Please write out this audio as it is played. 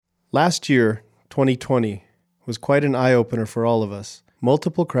Last year, 2020, was quite an eye-opener for all of us.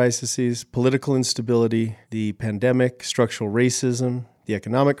 Multiple crises, political instability, the pandemic, structural racism, the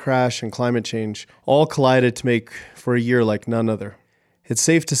economic crash, and climate change all collided to make for a year like none other. It's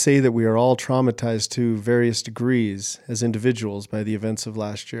safe to say that we are all traumatized to various degrees as individuals by the events of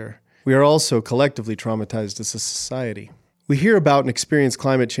last year. We are also collectively traumatized as a society. We hear about and experience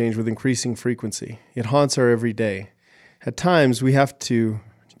climate change with increasing frequency. It haunts our every day. At times, we have to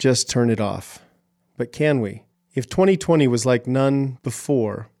just turn it off. But can we? If 2020 was like none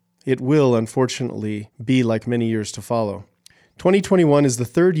before, it will, unfortunately, be like many years to follow. 2021 is the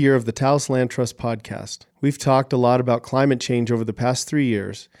third year of the Taos Land Trust podcast. We've talked a lot about climate change over the past 3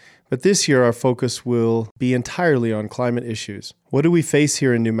 years, but this year our focus will be entirely on climate issues. What do we face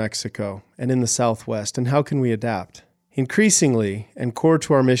here in New Mexico and in the Southwest, and how can we adapt? Increasingly, and core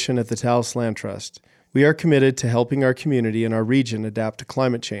to our mission at the Taos Land Trust, we are committed to helping our community and our region adapt to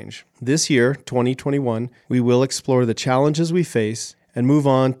climate change. This year, 2021, we will explore the challenges we face and move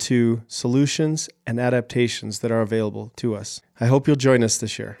on to solutions and adaptations that are available to us. I hope you'll join us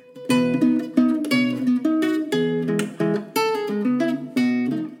this year.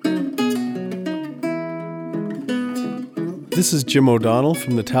 This is Jim O'Donnell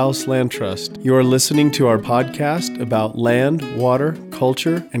from the Taos Land Trust. You are listening to our podcast about land, water,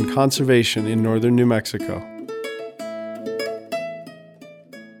 culture, and conservation in northern New Mexico.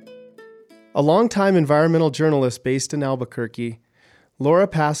 A longtime environmental journalist based in Albuquerque, Laura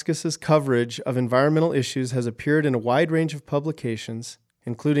Paskus' coverage of environmental issues has appeared in a wide range of publications,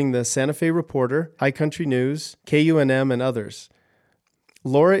 including the Santa Fe Reporter, High Country News, KUNM, and others.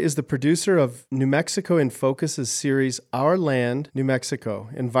 Laura is the producer of New Mexico in Focus's series Our Land, New Mexico,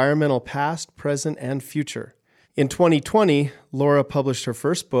 Environmental Past, Present, and Future. In 2020, Laura published her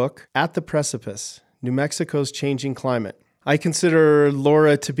first book, At the Precipice, New Mexico's Changing Climate. I consider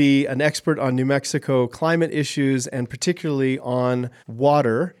Laura to be an expert on New Mexico climate issues and particularly on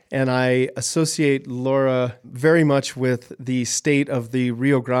water, and I associate Laura very much with the state of the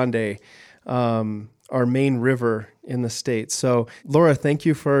Rio Grande, our main river in the state. So, Laura, thank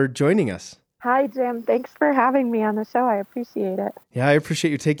you for joining us. Hi, Jim. Thanks for having me on the show. I appreciate it. Yeah, I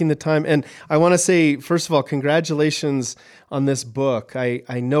appreciate you taking the time. And I want to say, first of all, congratulations on this book. I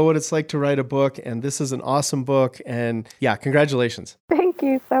know what it's like to write a book, and this is an awesome book. And yeah, congratulations. Thank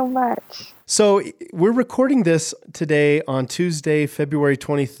you so much. So we're recording this today on Tuesday, February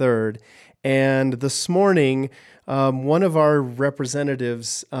 23rd. And this morning, one of our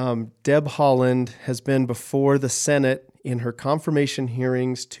representatives, Deb Haaland, has been before the Senate in her confirmation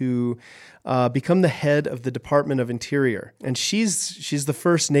hearings to become the head of the Department of Interior. And she's the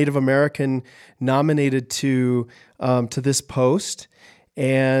first Native American nominated to this post.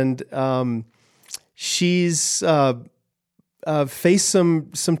 And she's faced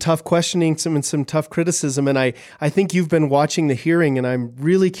some tough questioning, some tough criticism. And I think you've been watching the hearing, and I'm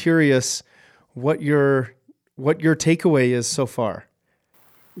really curious what your takeaway is so far.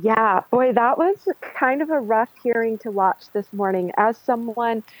 Yeah, boy, that was kind of a rough hearing to watch this morning. As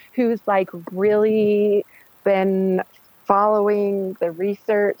someone who's really been following the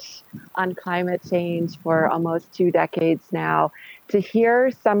research on climate change for almost 2 decades now, to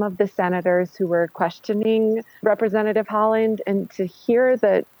hear some of the senators who were questioning Representative Haaland and to hear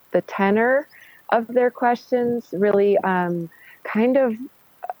the tenor of their questions really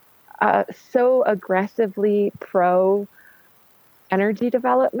so aggressively pro energy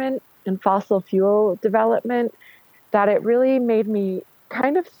development and fossil fuel development that it really made me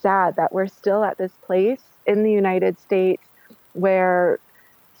kind of sad that we're still at this place in the United States where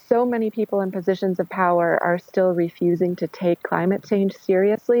so many people in positions of power are still refusing to take climate change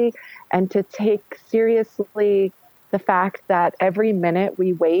seriously and to take seriously the fact that every minute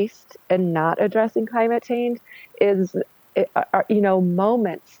we waste in not addressing climate change is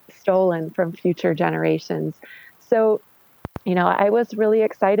moments stolen from future generations. So, I was really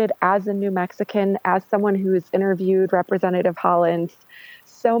excited as a New Mexican, as someone who's interviewed Representative Haaland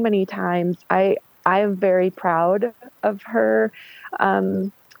so many times. I am very proud of her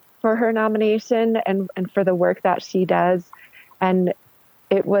for her nomination and for the work that she does. And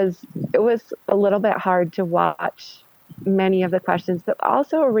it was a little bit hard to watch many of the questions, but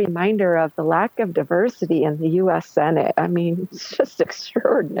also a reminder of the lack of diversity in the U.S. Senate. I mean, it's just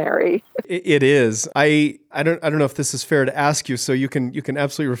extraordinary. It is. I don't know if this is fair to ask you, so you can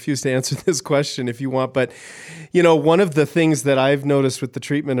absolutely refuse to answer this question if you want. But one of the things that I've noticed with the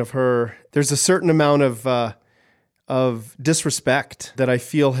treatment of her, there's a certain amount of disrespect that I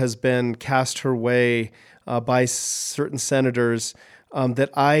feel has been cast her way by certain senators that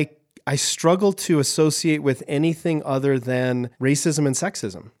I struggle to associate with anything other than racism and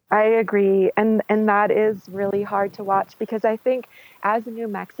sexism. I agree. And that is really hard to watch because I think as New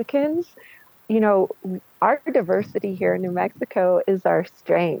Mexicans, you know, our diversity here in New Mexico is our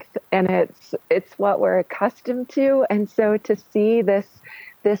strength, and it's what we're accustomed to. And so to see this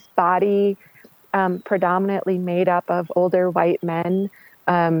body predominantly made up of older white men,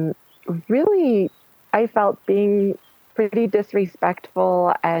 um, really, I felt being pretty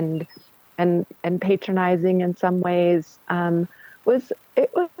disrespectful and patronizing in some ways. Was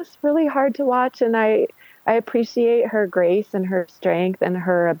really hard to watch, and I appreciate her grace and her strength and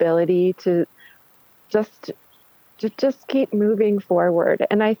her ability just to just keep moving forward.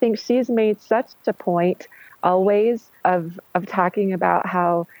 And I think she's made such a point always of talking about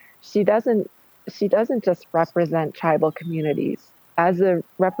how she doesn't she doesn't just represent tribal communities. As a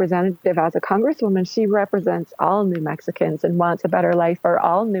representative, as a congresswoman, she represents all New Mexicans and wants a better life for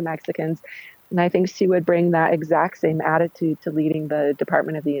all New Mexicans. And I think she would bring that exact same attitude to leading the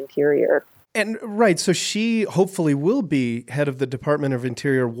Department of the Interior. And right, so she hopefully will be head of the Department of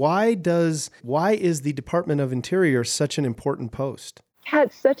Interior. Why is the Department of Interior such an important post? Yeah,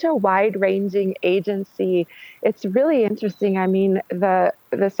 it's such a wide-ranging agency. It's really interesting. I mean, the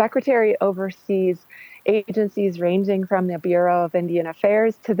secretary oversees agencies ranging from the Bureau of Indian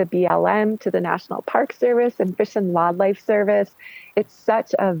Affairs to the BLM to the National Park Service and Fish and Wildlife Service. It's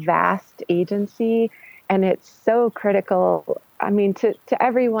such a vast agency, and it's so critical. I mean, to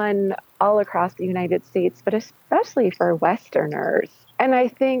everyone all across the United States, but especially for Westerners. And I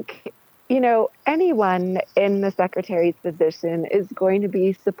think, you know, anyone in the secretary's position is going to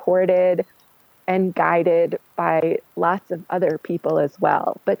be supported and guided by lots of other people as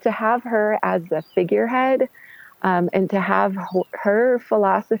well. But to have her as the figurehead, and to have her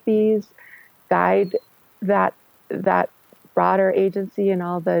philosophies guide that broader agency and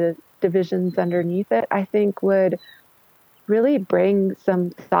all the divisions underneath it, I think would really bring some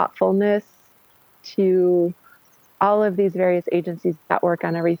thoughtfulness to all of these various agencies that work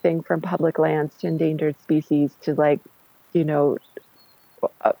on everything from public lands to endangered species to, like, you know,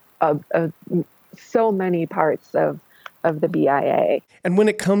 so many parts of the BIA. And when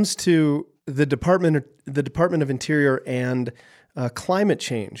it comes to the Department of Interior and climate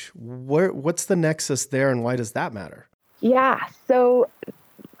change, what's the nexus there, and why does that matter? Yeah. So,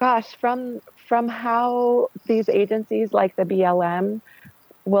 gosh, from how these agencies like the BLM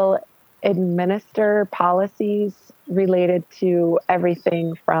will administer policies related to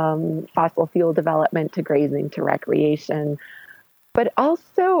everything from fossil fuel development to grazing to recreation. But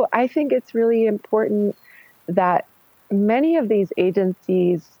also, I think it's really important that many of these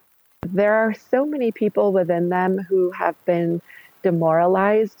agencies, there are so many people within them who have been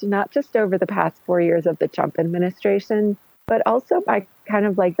demoralized, not just over the past 4 years of the Trump administration, but also by kind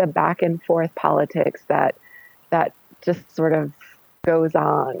of like the back and forth politics that just sort of goes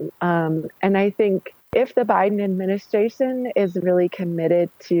on. And I think if the Biden administration is really committed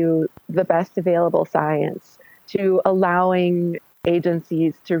to the best available science, to allowing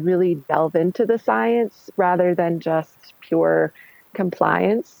agencies to really delve into the science rather than just pure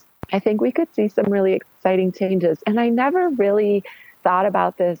compliance, I think we could see some really exciting changes. And I never really thought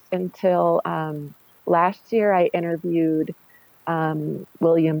about this until last year. I interviewed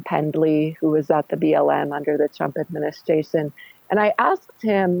William Pendley, who was at the BLM under the Trump administration. And I asked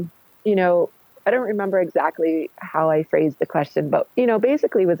him, you know, I don't remember exactly how I phrased the question, but, you know,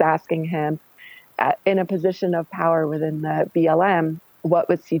 basically was asking him in a position of power within the BLM, what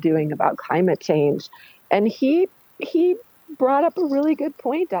was he doing about climate change? And he brought up a really good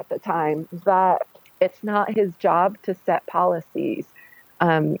point at the time that it's not his job to set policies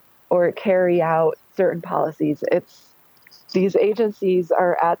or carry out certain policies. These agencies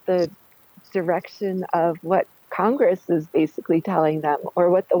are at the direction of what Congress is basically telling them or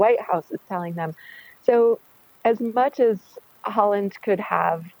what the White House is telling them. So as much as Holland could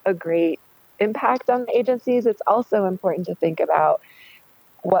have a great impact on the agencies, it's also important to think about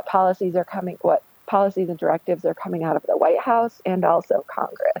what policies and directives are coming out of the White House and also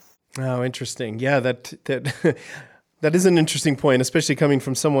Congress. Oh, interesting. Yeah, that that is an interesting point, especially coming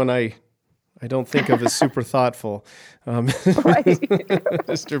from someone I don't think of as super thoughtful,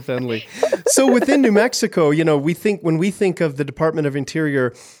 Mr. Pendley. So within New Mexico, you know, when we think of the Department of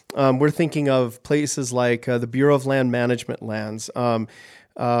Interior, we're thinking of places like the Bureau of Land Management lands,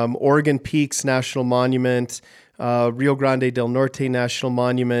 Oregon Peaks National Monument, Rio Grande del Norte National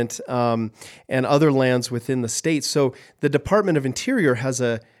Monument, and other lands within the state. So the Department of Interior has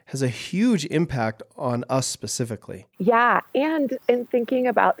a huge impact on us specifically. Yeah. And in thinking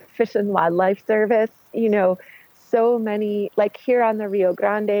about Fish and Wildlife Service, you know, so many, like here on the Rio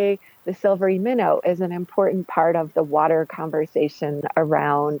Grande, the silvery minnow is an important part of the water conversation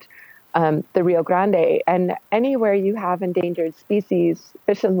around the Rio Grande. And anywhere you have endangered species,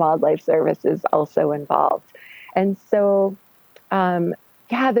 Fish and Wildlife Service is also involved. And so,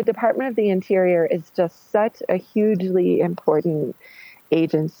 the Department of the Interior is just such a hugely important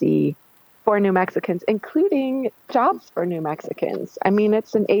agency for New Mexicans, including jobs for New Mexicans. I mean,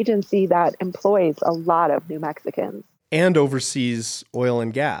 it's an agency that employs a lot of New Mexicans. And oversees oil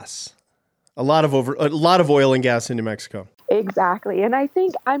and gas. A lot of oil and gas in New Mexico. Exactly. And I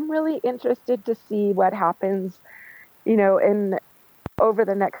think I'm really interested to see what happens, over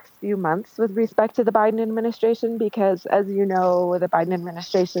the next few months with respect to the Biden administration, because as you know, the Biden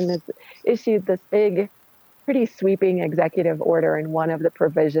administration has issued this big, pretty sweeping executive order, and one of the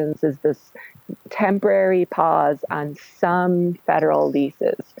provisions is this temporary pause on some federal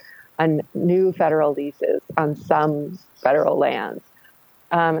leases, on new federal leases on some federal lands.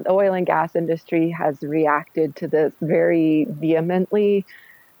 The oil and gas industry has reacted to this very vehemently.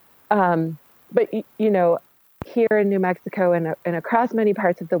 But here in New Mexico and across many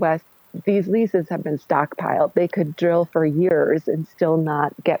parts of the West, these leases have been stockpiled. They could drill for years and still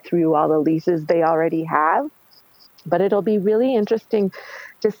not get through all the leases they already have. But it'll be really interesting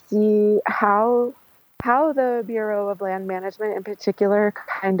to see how the Bureau of Land Management in particular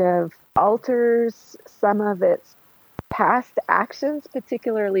kind of alters some of its past actions,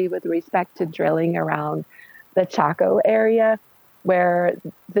 particularly with respect to drilling around the Chaco area, where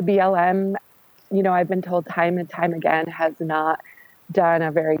the BLM, I've been told time and time again, has not done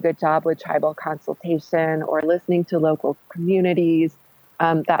a very good job with tribal consultation or listening to local communities.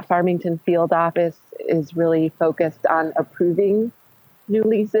 That Farmington field office is really focused on approving new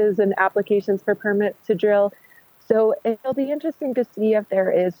leases and applications for permits to drill. So it'll be interesting to see if there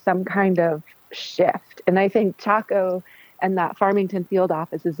is some kind of shift. And I think Chaco and that Farmington field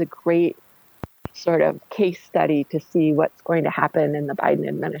office is a great sort of case study to see what's going to happen in the Biden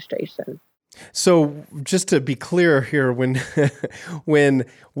administration. So just to be clear here, when when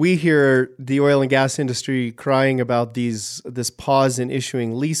we hear the oil and gas industry crying about this pause in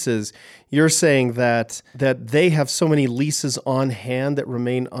issuing leases, you're saying that they have so many leases on hand that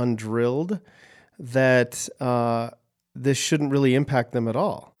remain undrilled that this shouldn't really impact them at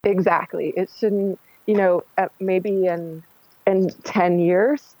all. Exactly. It shouldn't, maybe in 10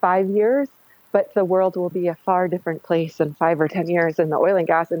 years, 5 years, but the world will be a far different place in 5 or 10 years, and the oil and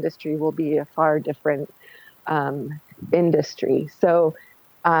gas industry will be a far different industry. So,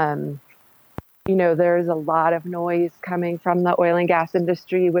 there's a lot of noise coming from the oil and gas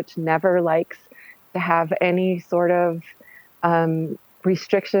industry, which never likes to have any sort of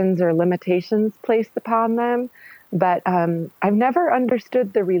restrictions or limitations placed upon them. But I've never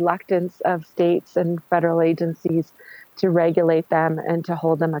understood the reluctance of states and federal agencies to regulate them and to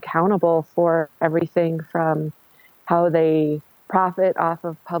hold them accountable for everything from how they profit off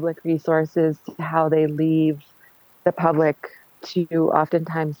of public resources to how they leave the public to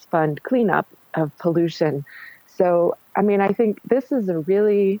oftentimes fund cleanup of pollution. So, I think this is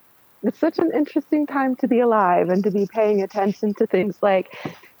it's such an interesting time to be alive and to be paying attention to things like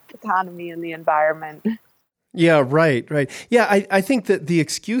economy and the environment. Yeah, right. Yeah, I think that the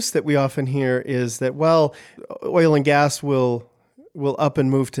excuse that we often hear is that, well, oil and gas will up and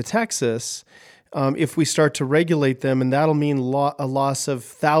move to Texas if we start to regulate them, and that'll mean a loss of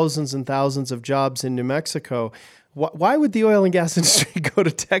thousands and thousands of jobs in New Mexico. Why would the oil and gas industry go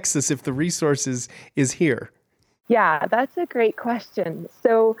to Texas if the resource is here? Yeah, that's a great question.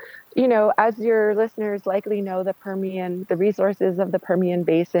 So, as your listeners likely know, the resources of the Permian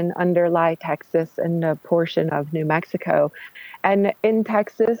Basin underlie Texas and a portion of New Mexico. And in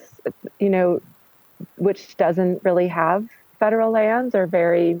Texas, which doesn't really have federal lands or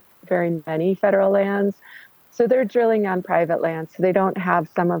very, very many federal lands, so they're drilling on private lands. So they don't have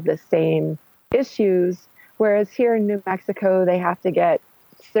some of the same issues. Whereas here in New Mexico, they have to get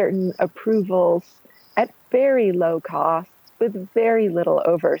certain approvals at very low cost with very little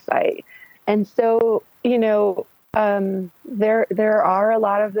oversight. And so, there are a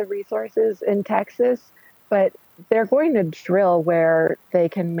lot of the resources in Texas, but they're going to drill where they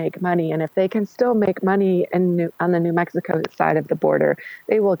can make money. And if they can still make money on the New Mexico side of the border,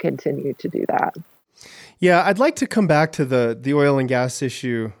 they will continue to do that. Yeah, I'd like to come back to the oil and gas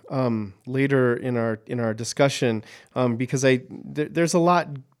issue later in our discussion because there's a lot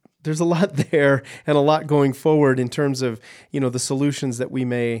there and a lot going forward in terms of the solutions that we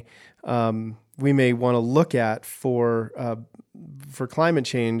may want to look at for climate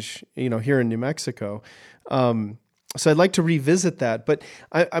change here in New Mexico. So I'd like to revisit that, but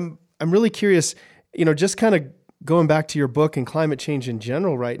I'm really curious, just kind of going back to your book and climate change in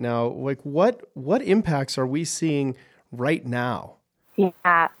general right now, like what impacts are we seeing right now?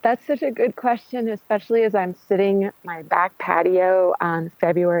 Yeah, that's such a good question, especially as I'm sitting at my back patio on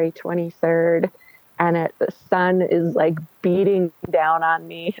February 23rd and the sun is like beating down on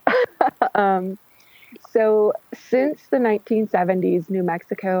me. um, so, since the 1970s, New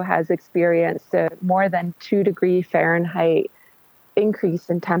Mexico has experienced a more than 2-degree Fahrenheit increase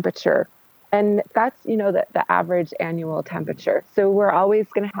in temperature. And that's, the average annual temperature. So we're always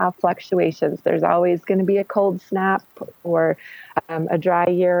going to have fluctuations. There's always going to be a cold snap or a dry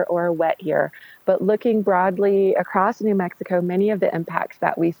year or a wet year. But looking broadly across New Mexico, many of the impacts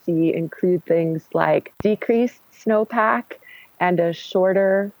that we see include things like decreased snowpack and a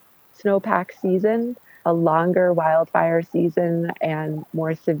shorter snowpack season, a longer wildfire season, and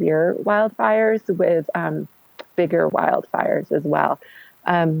more severe wildfires with bigger wildfires as well.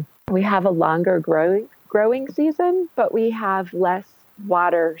 We have a longer growing season, but we have less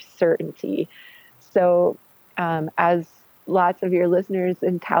water certainty. So, as lots of your listeners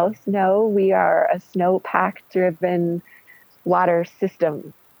in Taos know, we are a snowpack-driven water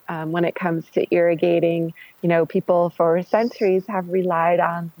system. When it comes to irrigating, people for centuries have relied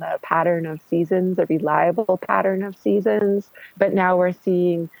on the pattern of seasons, a reliable pattern of seasons, but now we're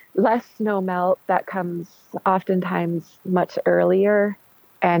seeing less snow melt that comes oftentimes much earlier.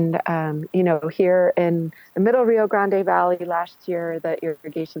 And, here in the middle Rio Grande Valley last year, the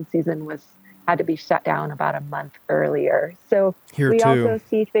irrigation season had to be shut down about a month earlier. So Here we too. also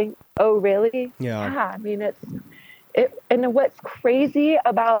see things, oh, really? Yeah. I mean, and what's crazy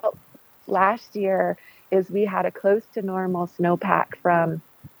about last year is we had a close to normal snowpack from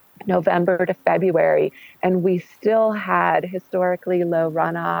November to February, and we still had historically low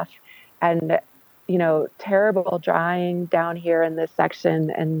runoff and, terrible drying down here in this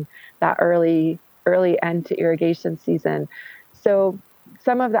section and that early end to irrigation season. So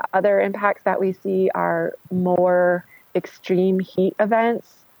some of the other impacts that we see are more extreme heat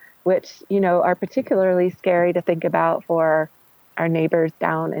events, which, are particularly scary to think about for our neighbors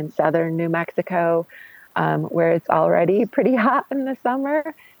down in southern New Mexico, where it's already pretty hot in the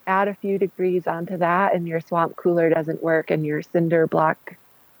summer. Add a few degrees onto that and your swamp cooler doesn't work and your cinder block,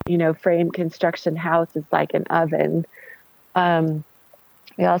 frame construction house is like an oven.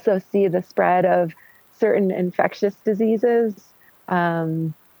 We also see the spread of certain infectious diseases,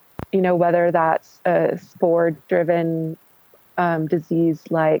 whether that's a spore-driven disease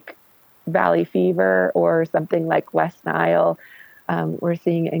like valley fever or something like West Nile. We're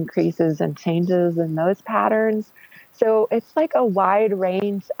seeing increases and changes in those patterns. So it's like a wide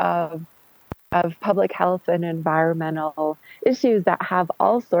range of public health and environmental issues that have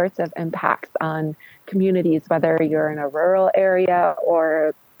all sorts of impacts on communities, whether you're in a rural area or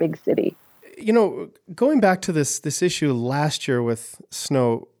a big city. Going back to this issue last year with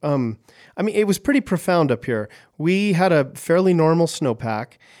snow, it was pretty profound up here. We had a fairly normal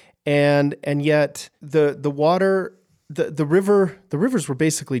snowpack, and yet the water, the rivers were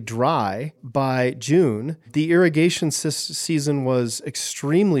basically dry by June. The irrigation season was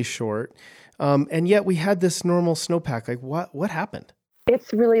extremely short, and yet we had this normal snowpack. Like what happened?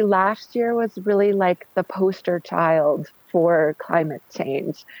 It's really, last year was really like the poster child for climate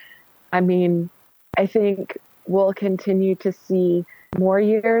change. I think we'll continue to see more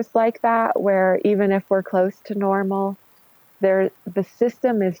years like that where even if we're close to normal, the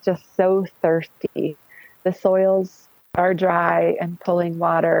system is just so thirsty. The soils are dry and pulling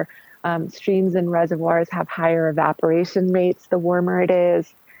water. Streams and reservoirs have higher evaporation rates the warmer it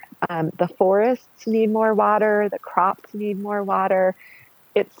is. The forests need more water. The crops need more water.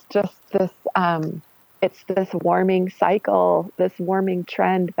 It's just this warming cycle, this warming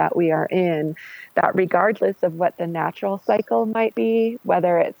trend that we are in, that regardless of what the natural cycle might be,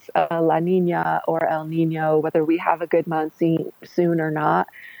 whether it's a La Nina or El Nino, whether we have a good monsoon soon or not,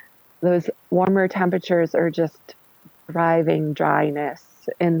 those warmer temperatures are just driving dryness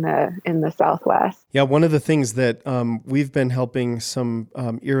in the Southwest. Yeah, one of the things that we've been helping some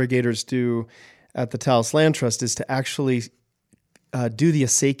irrigators do at the Taos Land Trust is to actually do the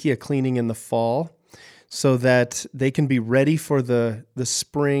acequia cleaning in the fall, so that they can be ready for the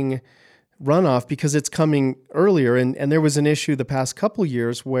spring runoff because it's coming earlier. And there was an issue the past couple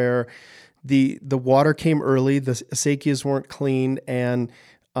years where the water came early, the acequias weren't cleaned, and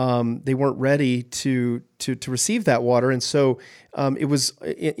they weren't ready to receive that water. And so it was,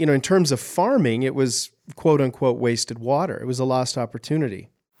 in terms of farming, it was quote unquote wasted water. It was a lost opportunity.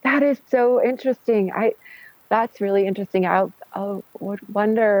 That is so interesting. That's really interesting. I would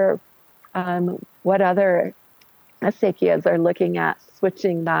wonder what other acequias are looking at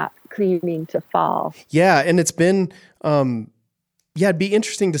switching that cleaning to fall. Yeah, and it's been, it'd be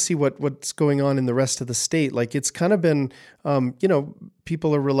interesting to see what's going on in the rest of the state. Like it's kind of been,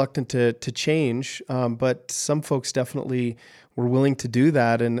 people are reluctant to change, but some folks definitely were willing to do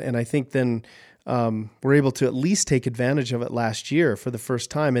that, and I think then we're able to at least take advantage of it last year for the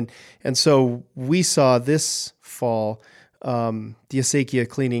first time, and so we saw this fall the acequia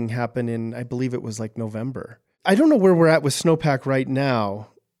cleaning happen in, I believe it was like November. I don't know where we're at with snowpack right now,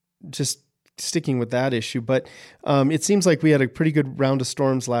 just sticking with that issue, but it seems like we had a pretty good round of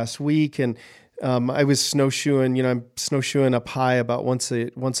storms last week, and I was snowshoeing. I'm snowshoeing up high about once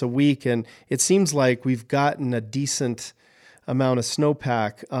a week, and it seems like we've gotten a decent amount of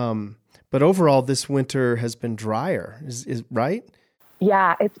snowpack. But overall, this winter has been drier. Is right?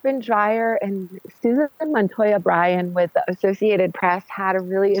 Yeah, it's been drier. And Susan Montoya Bryan with the Associated Press had a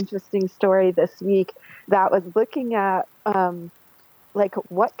really interesting story this week that was looking at like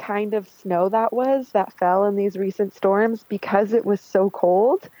what kind of snow that was that fell in these recent storms. Because it was so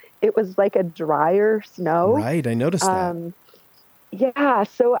cold, it was like a drier snow. Right, I noticed that. Yeah,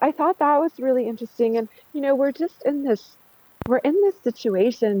 so I thought that was really interesting. And, we're in this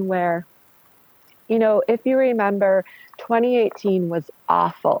situation where, if you remember, 2018 was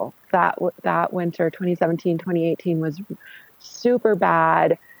awful. That winter, 2017, 2018 was super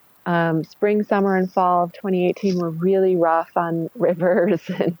bad. Spring, summer, and fall of 2018 were really rough on rivers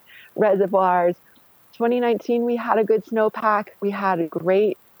and reservoirs. 2019, we had a good snowpack. We had a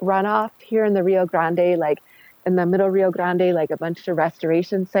great runoff here in the Rio Grande, like in the middle Rio Grande, like a bunch of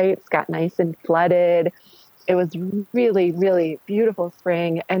restoration sites got nice and flooded. It was really, really beautiful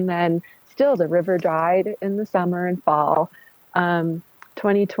spring. And then still the river dried in the summer and fall.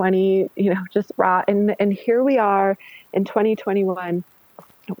 2020, just brought, and here we are in 2021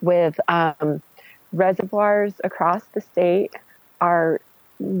 with reservoirs across the state are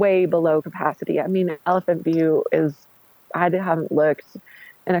way below capacity. I mean, Elephant View I haven't looked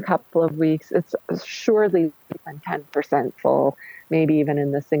in a couple of weeks. It's surely 10% full, maybe even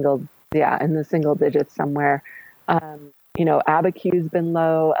in the single digits somewhere. Abiqui's been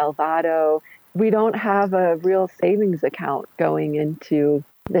low, El Vado. We don't have a real savings account going into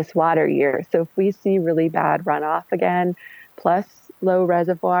this water year. So if we see really bad runoff again, plus low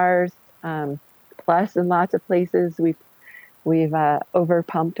reservoirs, plus in lots of places we've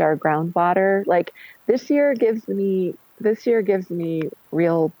overpumped our groundwater. Like this year gives me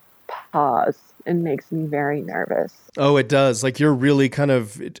real pause and makes me very nervous. Oh, it does. Like you're really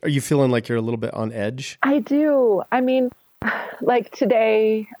are you feeling like you're a little bit on edge? I do. I mean, like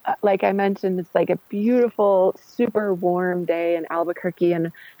today, like I mentioned, it's like a beautiful, super warm day in Albuquerque,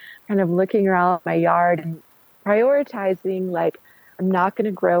 and kind of looking around my yard and prioritizing, like, I'm not going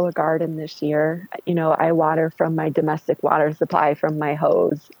to grow a garden this year. I water from my domestic water supply from my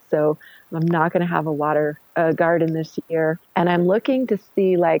hose. So I'm not going to have a garden this year. And I'm looking to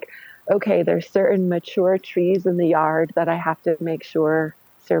see, like, okay, there's certain mature trees in the yard that I have to make sure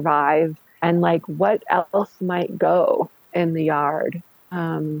survive. And like, what else might go in the yard?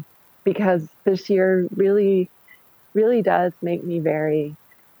 Because this year really, really does make me very,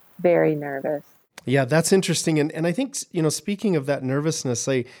 very nervous. Yeah, that's interesting. And I think, speaking of that nervousness,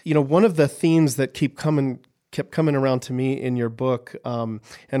 one of the themes that kept coming around to me in your book,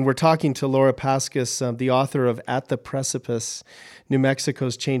 and we're talking to Laura Paskus, the author of At the Precipice, New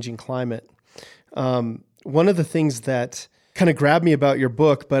Mexico's Changing Climate. One of the things that kind of grabbed me about your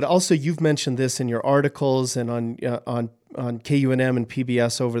book, but also you've mentioned this in your articles and on KUNM and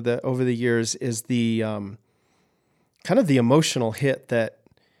PBS over the years, is the kind of the emotional hit that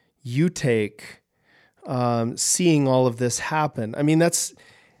you take seeing all of this happen. I mean, and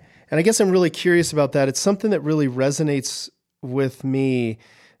I guess I'm really curious about that. It's something that really resonates with me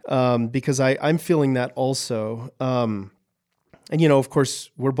because I'm feeling that also. And, of course,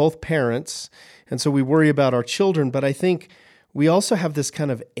 we're both parents, and so we worry about our children, but I think we also have this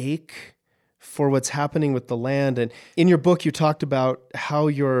kind of ache for what's happening with the land. And in your book, you talked about how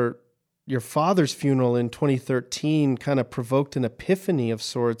your father's funeral in 2013 kind of provoked an epiphany of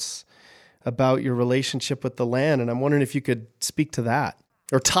sorts about your relationship with the land. And I'm wondering if you could speak to that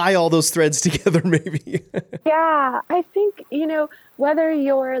or tie all those threads together, maybe. Yeah, I think, whether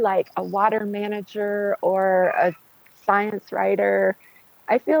you're like a water manager or a science writer,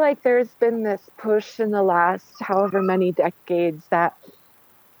 I feel like there's been this push in the last however many decades that,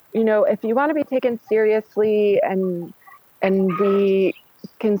 if you want to be taken seriously and be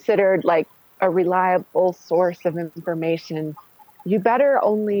considered like a reliable source of information, you better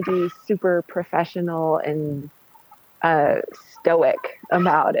only be super professional and stoic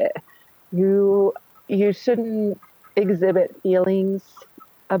about it. You shouldn't exhibit feelings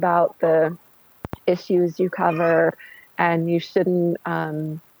about the issues you cover, and you shouldn't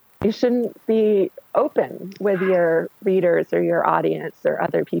be open with your readers or your audience or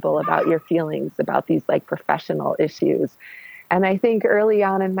other people about your feelings about these like professional issues. And I think early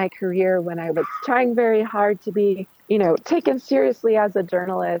on in my career, when I was trying very hard to be, taken seriously as a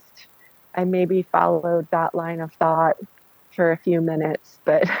journalist, I maybe followed that line of thought for a few minutes.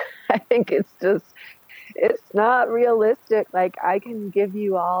 But I think it's not realistic. Like, I can give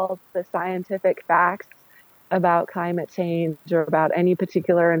you all the scientific facts about climate change or about any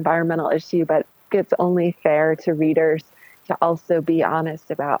particular environmental issue, but it's only fair to readers to also be honest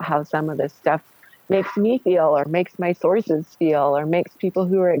about how some of this stuff makes me feel, or makes my sources feel, or makes people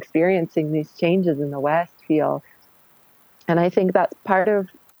who are experiencing these changes in the West feel. And I think that's part of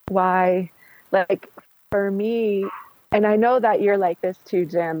why, like, for me, and I know that you're like this too,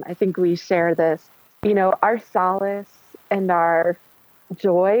 Jim. I think we share this, our solace and our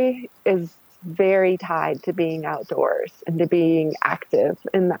joy is very tied to being outdoors and to being active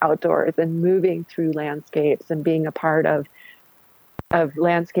in the outdoors and moving through landscapes and being a part of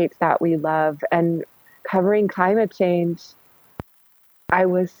landscapes that we love. And covering climate change,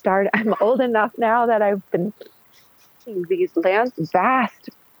 I'm old enough now that I've been seeing these vast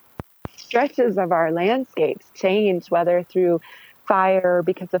stretches of our landscapes change, whether through fire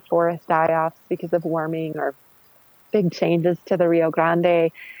because of forest die-offs, because of warming, or big changes to the Rio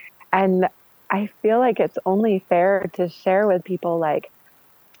Grande. And I feel like it's only fair to share with people, like,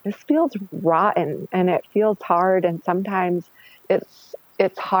 this feels rotten and it feels hard. And sometimes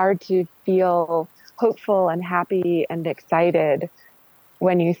it's hard to feel hopeful and happy and excited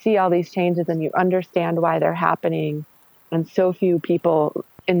when you see all these changes and you understand why they're happening. And so few people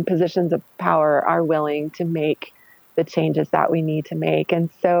in positions of power are willing to make the changes that we need to make. And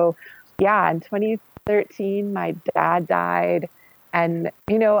so, yeah, in 2013, my dad died. And,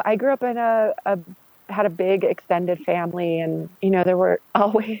 I grew up in had a big extended family, and, there were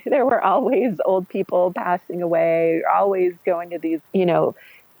always old people passing away, always going to these,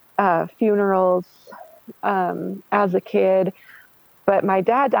 funerals, as a kid. But my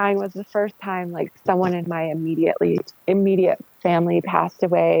dad dying was the first time, like, someone in my immediate family passed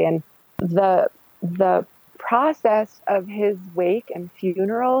away. And the process of his wake and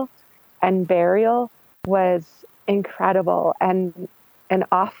funeral and burial was incredible and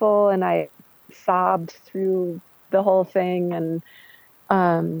awful. And I sobbed through the whole thing.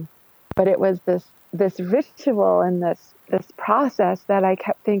 And but it was this ritual and this process that I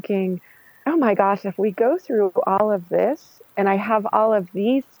kept thinking, oh my gosh, if we go through all of this and I have all of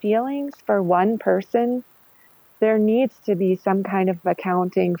these feelings for one person, there needs to be some kind of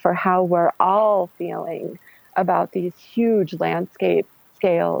accounting for how we're all feeling about these huge landscape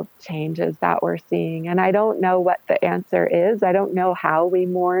scale changes that we're seeing. And I don't know what the answer is. I don't know how we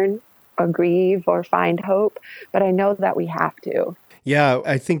mourn or grieve or find hope, but I know that we have to. Yeah,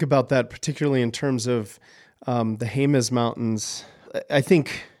 I think about that particularly in terms of the Jemez Mountains. I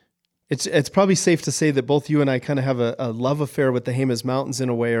think it's probably safe to say that both you and I kind of have a love affair with the Jemez Mountains in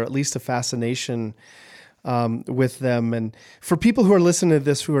a way, or at least a fascination with them. And for people who are listening to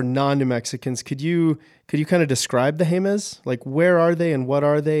this who are non-New Mexicans, could you kind of describe the Jemez? Like, where are they and what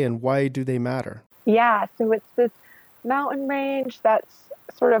are they and why do they matter? Yeah, so it's this mountain range that's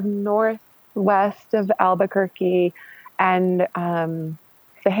sort of northwest of Albuquerque, and the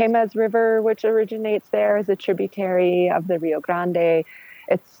Jemez River, which originates there, is a tributary of the Rio Grande.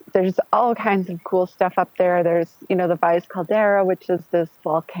 There's all kinds of cool stuff up there. There's, the Valles Caldera, which is this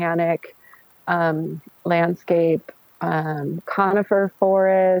volcanic landscape, conifer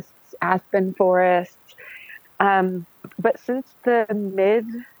forests, aspen forests. But since the mid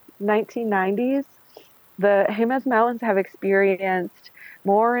 1990s, the Jemez Mountains have experienced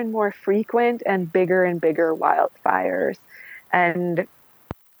more and more frequent and bigger wildfires. And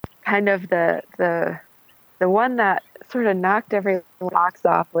kind of the one that sort of knocked everyone's socks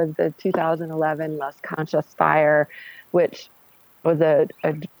off was the 2011 Las Conchas fire, which was a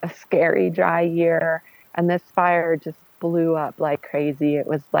scary dry year. And this fire just blew up like crazy. It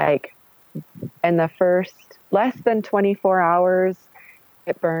was like, in the first less than 24 hours,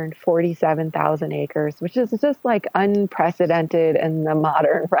 it burned 47,000 acres, which is just like unprecedented in the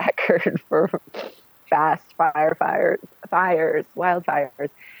modern record for fast wildfires.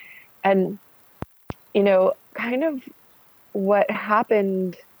 And, kind of what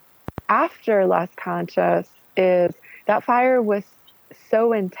happened after Las Conchas is that fire was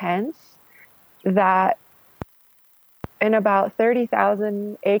so intense that in about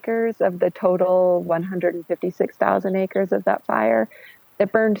 30,000 acres of the total 156,000 acres of that fire,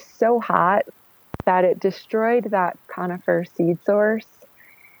 it burned so hot that it destroyed that conifer seed source.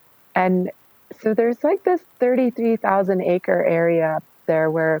 And so there's like this 33,000 acre area up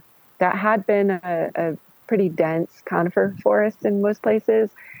there where that had been a pretty dense conifer forest in most places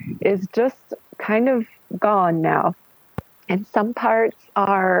is just kind of gone now. And some parts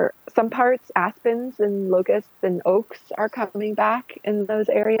aspens and locusts and oaks are coming back in those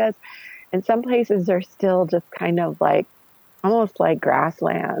areas. And some places are still just kind of like almost like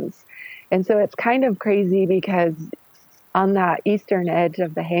grasslands. And so it's kind of crazy because on that eastern edge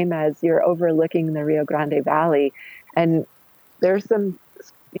of the Jemez, you're overlooking the Rio Grande Valley. And there's some,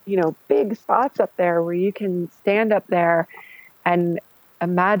 big spots up there where you can stand up there and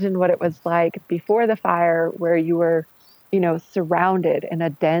imagine what it was like before the fire, where you were, surrounded in a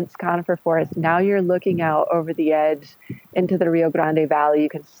dense conifer forest. Now you're looking out over the edge into the Rio Grande Valley. You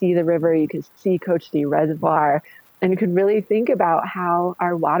can see the river, you can see Cochiti Reservoir, and you can really think about how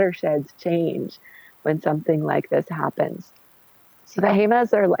our watersheds change when something like this happens. So the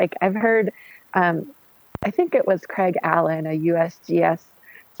Jemez are like, I've heard, I think it was Craig Allen, a USGS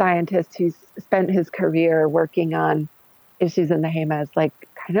scientist who's spent his career working on issues in the Jemez, like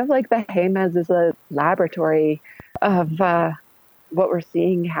kind of like the Jemez is a laboratory of what we're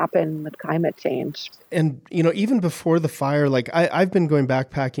seeing happen with climate change. And, even before the fire, like I've been going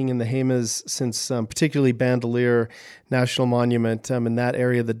backpacking in the Jemez since particularly Bandelier National Monument in that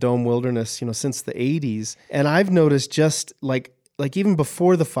area, the Dome Wilderness, since the 80s. And I've noticed just like even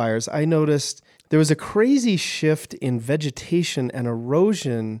before the fires, I noticed there was a crazy shift in vegetation and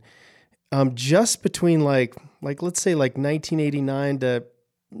erosion just between like let's say like 1989 to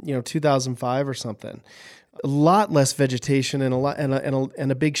 2005 or something. A lot less vegetation and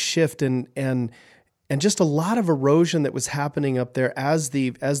a big shift and just a lot of erosion that was happening up there as the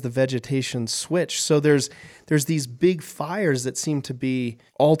vegetation switched. So there's these big fires that seem to be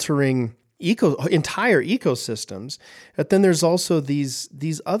altering entire ecosystems. But then there's also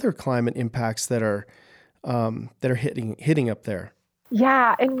these other climate impacts that are hitting up there.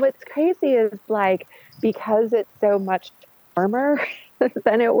 Yeah, and what's crazy is like because it's so much warmer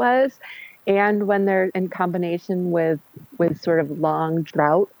than it was, and when they're in combination with sort of long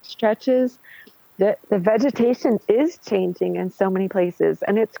drought stretches, the vegetation is changing in so many places.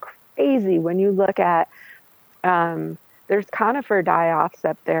 And it's crazy when you look at, there's conifer die-offs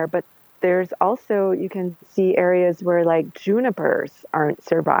up there, but there's also, you can see areas where like junipers aren't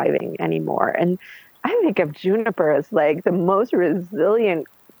surviving anymore. And I think of juniper as like the most resilient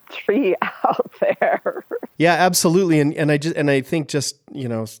tree out there. Yeah, absolutely. And I think just,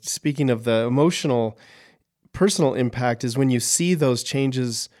 speaking of the emotional, personal impact is when you see those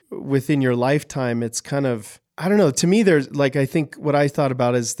changes within your lifetime, it's kind of, I don't know, to me, there's like, I think what I thought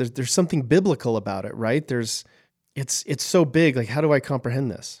about is there's something biblical about it, right? It's so big. Like, how do I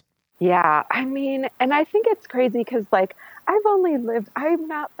comprehend this? Yeah. I mean, and I think it's crazy because like, I'm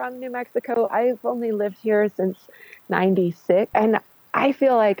not from New Mexico. I've only lived here since 96. And I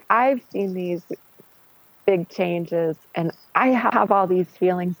feel like I've seen these big changes and I have all these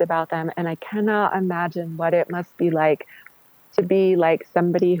feelings about them. And I cannot imagine what it must be like to be like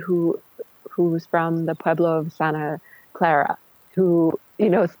somebody who's from the Pueblo of Santa Clara, who,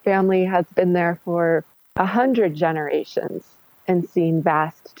 his family has been there for 100 generations and seen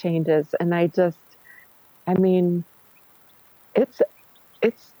vast changes. And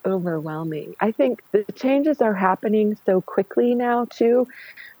it's overwhelming. I think the changes are happening so quickly now too.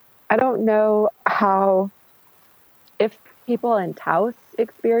 I don't know if people in Taos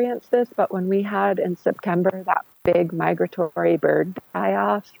experience this, but when we had in September that big migratory bird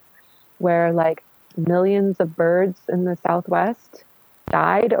die-off where like millions of birds in the Southwest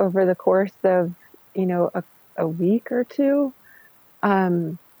died over the course of, a week or two.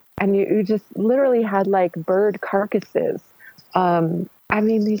 And you just literally had like bird carcasses.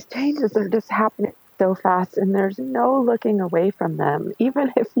 These changes are just happening so fast and there's no looking away from them,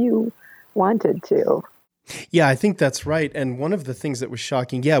 even if you wanted to. Yeah, I think that's right. And one of the things that was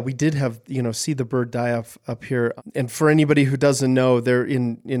shocking, we did have, see the bird die off up here. And for anybody who doesn't know, they're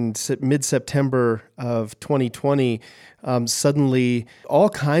in mid-September of 2020, suddenly all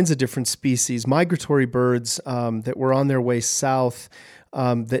kinds of different species, migratory birds that were on their way south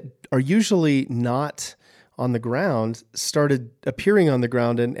that are usually not on the ground started appearing on the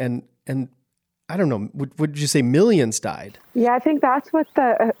ground and I don't know, would you say millions died? Yeah, I think that's what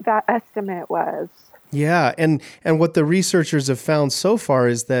that estimate was. Yeah, and what the researchers have found so far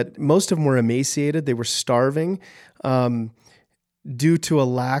is that most of them were emaciated. They were starving due to a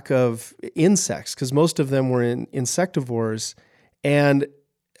lack of insects because most of them were insectivores. And,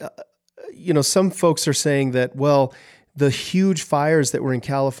 some folks are saying that, well, the huge fires that were in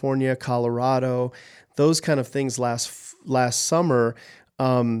California, Colorado, those kind of things last summer,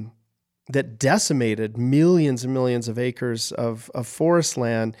 that decimated millions and millions of acres of forest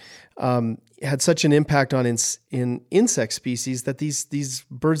land, had such an impact on in insect species that these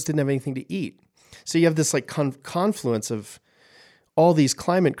birds didn't have anything to eat. So you have this like confluence of all these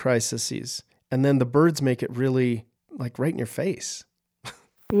climate crises, and then the birds make it really like right in your face.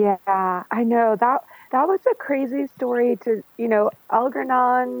 Yeah, I know that was a crazy story to,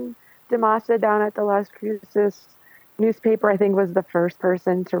 Algernon Demassa down at the Las Cruces newspaper, I think, was the first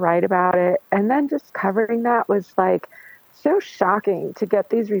person to write about it. And then just covering that was like so shocking to get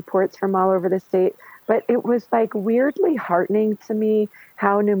these reports from all over the state. But it was like weirdly heartening to me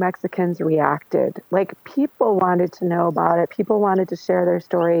how New Mexicans reacted. Like people wanted to know about it. People wanted to share their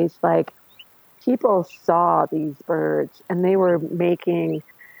stories. Like people saw these birds and they were making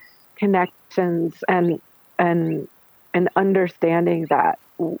connections and understanding that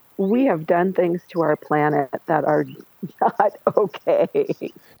we have done things to our planet that are not okay.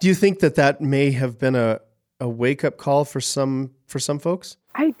 Do you think that may have been a wake-up call for some folks?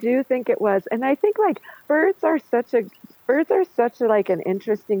 I do think it was. And I think like birds are such like an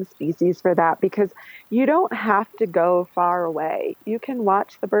interesting species for that, because you don't have to go far away. You can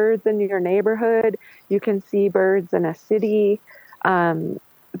watch the birds in your neighborhood. You can see birds in a city.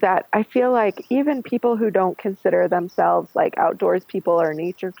 That I feel like even people who don't consider themselves like outdoors people or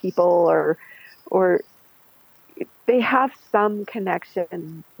nature people or they have some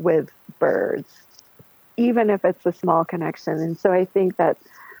connection with birds, even if it's a small connection. And so I think that,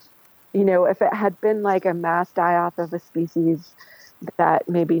 if it had been like a mass die-off of a species that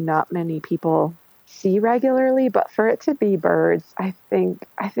maybe not many people see regularly, but for it to be birds, I think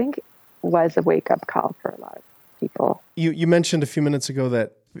was a wake-up call for a lot of people. You mentioned a few minutes ago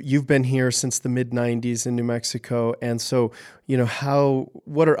that you've been here since the mid-90s in New Mexico. And so,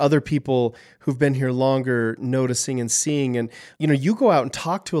 what are other people who've been here longer noticing and seeing? And, you go out and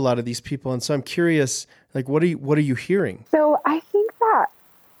talk to a lot of these people. And so I'm curious, like, what are you hearing? So I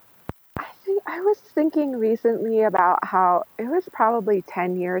was thinking recently about how it was probably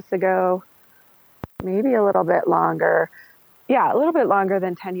 10 years ago, maybe a little bit longer. Yeah, a little bit longer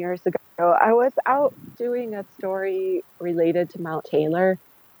than 10 years ago. I was out doing a story related to Mount Taylor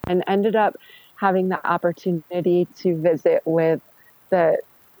and ended up having the opportunity to visit with the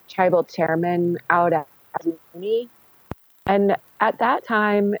tribal chairman out at Zuni. And at that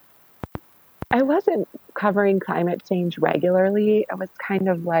time, I wasn't covering climate change regularly. I was kind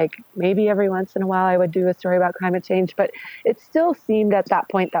of like, maybe every once in a while I would do a story about climate change, but it still seemed at that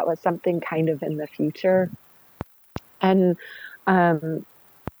point that was something kind of in the future. And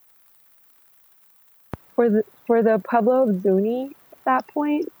for the Pueblo of Zuni at that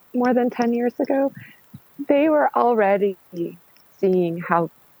point, more than 10 years ago, they were already seeing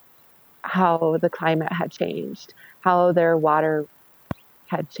how the climate had changed, how their water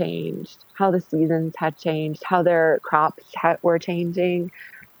had changed, how the seasons had changed, how their crops were changing.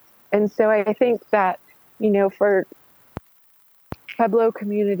 And so I think that, for Pueblo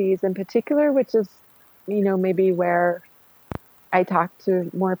communities in particular, which is, maybe where I talk to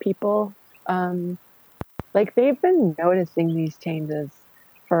more people, like they've been noticing these changes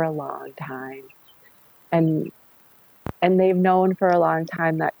for a long time. And they've known for a long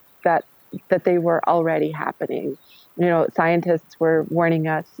time that they were already happening. Scientists were warning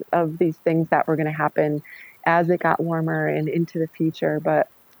us of these things that were going to happen as it got warmer and into the future, but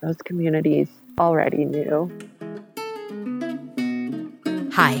those communities already knew.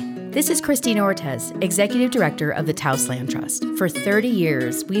 Hi, this is Christina Ortez, Executive Director of the Taos Land Trust. For 30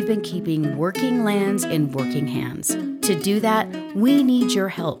 years, we've been keeping working lands in working hands. To do that, we need your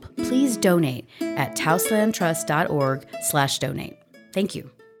help. Please donate at taoslandtrust.org/donate. Thank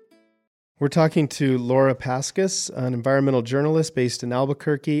you. We're talking to Laura Paskus, an environmental journalist based in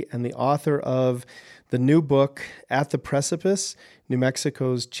Albuquerque and the author of the new book, At the Precipice, New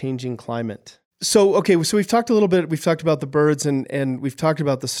Mexico's Changing Climate. So we've talked a little bit, we've talked about the birds and we've talked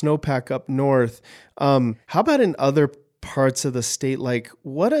about the snowpack up north. How about in other parts of the state? Like,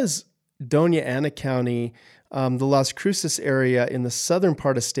 what does Doña Ana County, the Las Cruces area in the southern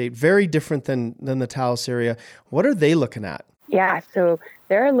part of state, very different than the Taos area, what are they looking at? Yeah, so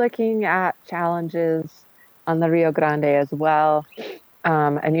they're looking at challenges on the Rio Grande as well,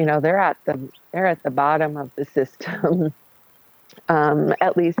 and they're at the bottom of the system,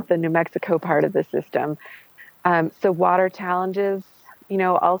 at least the New Mexico part of the system. So water challenges,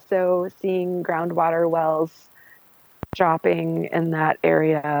 also seeing groundwater wells dropping in that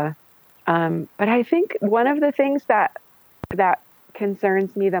area. But I think one of the things that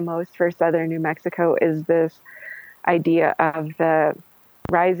concerns me the most for southern New Mexico is this idea of the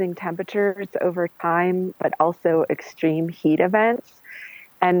rising temperatures over time, but also extreme heat events.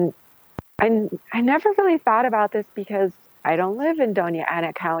 And I never really thought about this because I don't live in Doña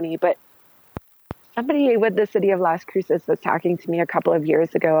Ana County, but somebody with the city of Las Cruces was talking to me a couple of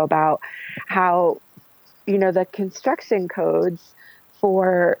years ago about how, the construction codes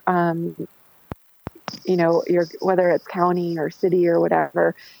for, whether it's county or city or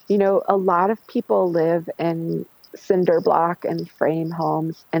whatever, a lot of people live in cinder block and frame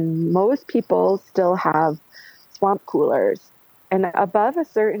homes, and most people still have swamp coolers. And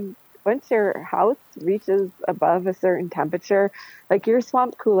once your house reaches above a certain temperature, like your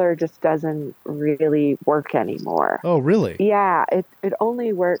swamp cooler just doesn't really work anymore. Oh, really? Yeah, it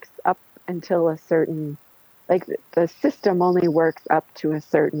only works up until a certain, like the system only works up to a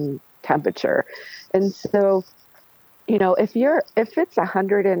certain temperature. And so, if it's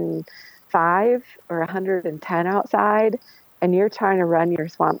 105 or 110 outside and you're trying to run your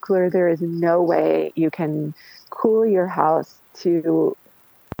swamp cooler, there is no way you can cool your house to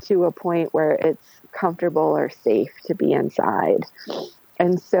a point where it's comfortable or safe to be inside.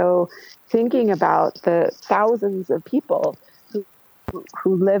 And so thinking about the thousands of people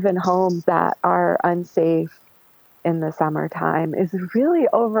who live in homes that are unsafe in the summertime is really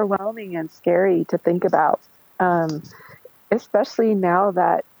overwhelming and scary to think about, especially now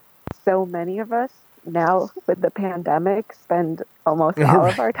that so many of us now with the pandemic spend almost all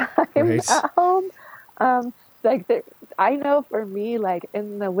of our time at home. I know for me, like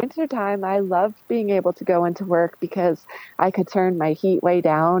in the wintertime, I loved being able to go into work because I could turn my heat way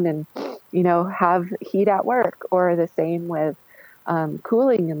down and, have heat at work, or the same with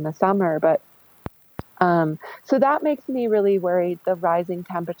cooling in the summer. But so that makes me really worried, the rising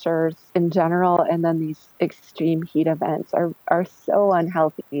temperatures in general, and then these extreme heat events are so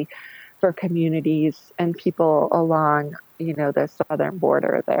unhealthy for communities and people along, the southern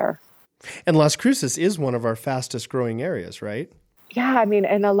border there. And Las Cruces is one of our fastest growing areas, right? Yeah, I mean,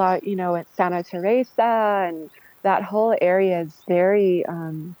 and a lot, it's Santa Teresa, and that whole area is very,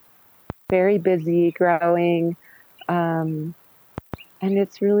 very busy, growing. And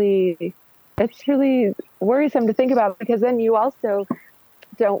it's really worrisome to think about, because then you also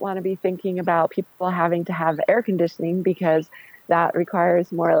don't want to be thinking about people having to have air conditioning, because that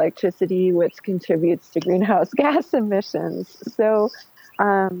requires more electricity, which contributes to greenhouse gas emissions. So,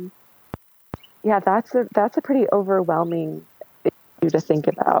 yeah, that's a pretty overwhelming issue to think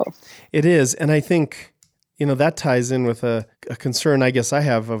about. It is. And I think, that ties in with a concern I guess I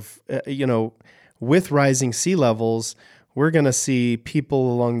have of, with rising sea levels, we're going to see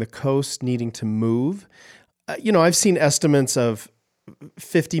people along the coast needing to move. I've seen estimates of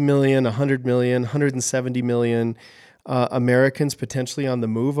 50 million, 100 million, 170 million Americans potentially on the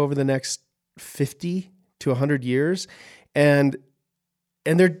move over the next 50 to 100 years. And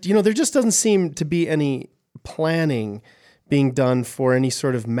there just doesn't seem to be any planning being done for any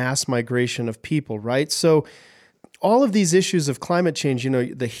sort of mass migration of people, right? So all of these issues of climate change,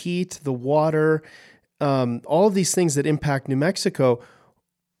 the heat, the water, all of these things that impact New Mexico,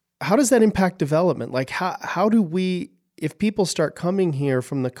 how does that impact development? Like how do we, if people start coming here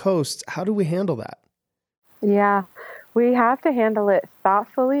from the coast, how do we handle that? Yeah, we have to handle it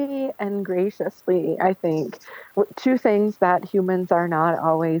thoughtfully and graciously, I think. Two things that humans are not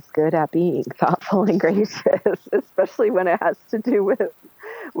always good at being: thoughtful and gracious, especially when it has to do with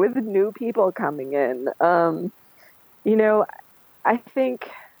new people coming in. I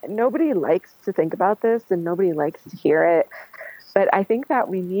think nobody likes to think about this and nobody likes to hear it, but I think that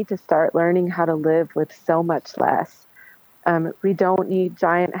we need to start learning how to live with so much less. We don't need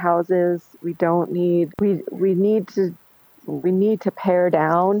giant houses. We need to pare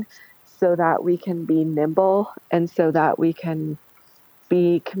down so that we can be nimble, and so that we can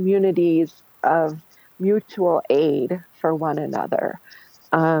be communities of mutual aid for one another.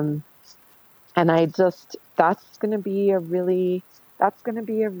 And that's going to be a really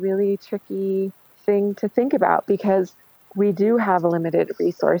tricky thing to think about, because we do have limited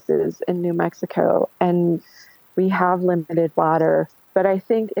resources in New Mexico, and we have limited water. But I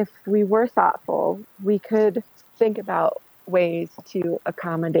think if we were thoughtful, we could think about ways to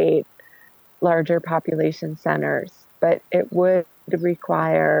accommodate larger population centers. But it would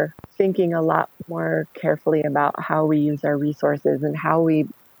require thinking a lot more carefully about how we use our resources and how we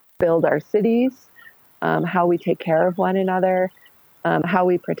build our cities, how we take care of one another, how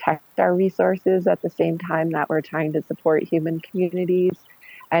we protect our resources at the same time that we're trying to support human communities.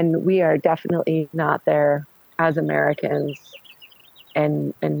 And we are definitely not there as Americans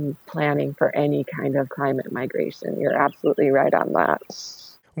and planning for any kind of climate migration. You're absolutely right on that.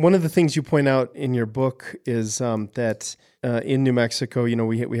 One of the things you point out in your book is that in New Mexico,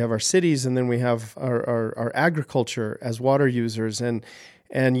 we have our cities, and then we have our agriculture as water users, and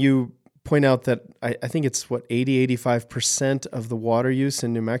you point out that I think it's 85% of the water use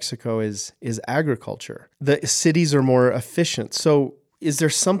in New Mexico is agriculture. The cities are more efficient. So is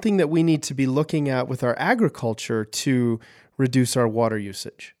there something that we need to be looking at with our agriculture to reduce our water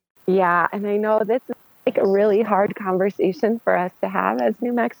usage? Yeah, and I know this is like a really hard conversation for us to have as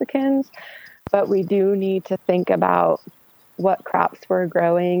New Mexicans, but we do need to think about what crops we're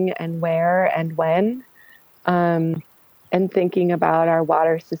growing and where and when, and thinking about our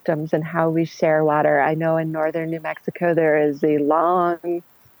water systems and how we share water. I know in northern New Mexico, there is a long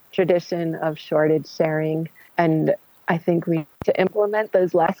tradition of shortage sharing, and I think we need to implement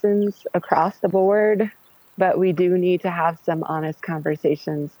those lessons across the board, but we do need to have some honest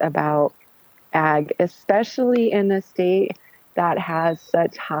conversations about ag, especially in a state that has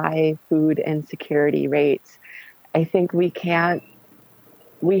such high food insecurity rates. I think we have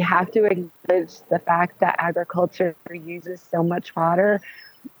to acknowledge the fact that agriculture uses so much water,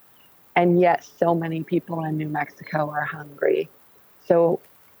 and yet so many people in New Mexico are hungry. So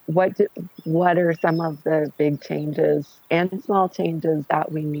what are some of the big changes and small changes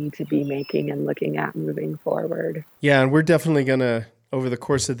that we need to be making and looking at moving forward? Yeah, and we're definitely going to, over the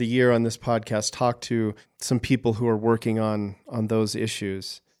course of the year on this podcast, talk to some people who are working on those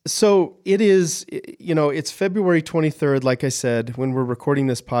issues. So it is, it's February 23rd, like I said, when we're recording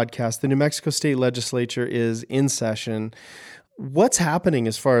this podcast. The New Mexico State Legislature is in session. What's happening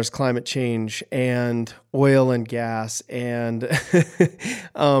as far as climate change and oil and gas and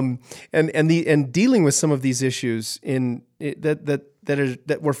and dealing with some of these issues that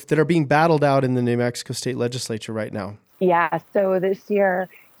are being battled out in the New Mexico State Legislature right now? Yeah. So this year,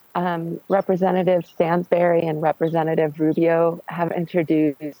 Representative Stansberry and Representative Rubio have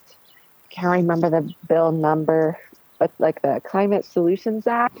introduced, can't remember the bill number, but like the Climate Solutions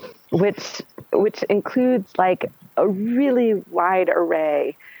Act, which includes like a really wide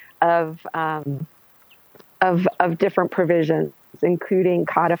array of different provisions, including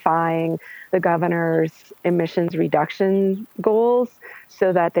codifying the governor's emissions reduction goals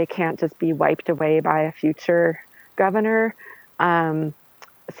so that they can't just be wiped away by a future governor.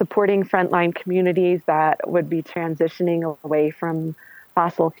 Supporting frontline communities that would be transitioning away from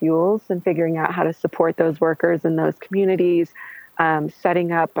fossil fuels and figuring out how to support those workers in those communities,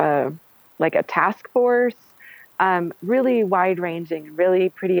 setting up a task force, really wide-ranging, really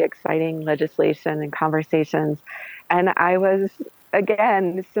pretty exciting legislation and conversations. And I was,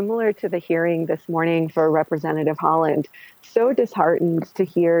 again, similar to the hearing this morning for Representative Holland, so disheartened to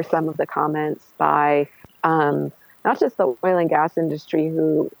hear some of the comments by not just the oil and gas industry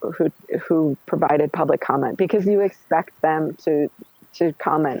who provided public comment, because you expect them to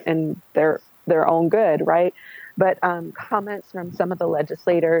comment in their own good, right? But comments from some of the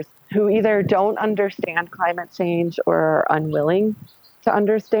legislators who either don't understand climate change or are unwilling to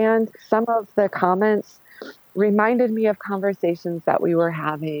understand. Some of the comments reminded me of conversations that we were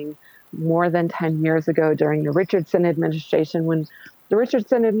having more than 10 years ago during the Richardson administration, when the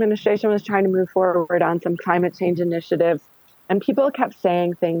Richardson administration was trying to move forward on some climate change initiatives. And people kept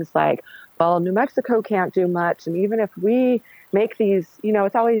saying things like, well, New Mexico can't do much. And even if we make these,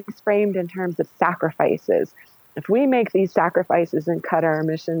 it's always framed in terms of sacrifices. If we make these sacrifices and cut our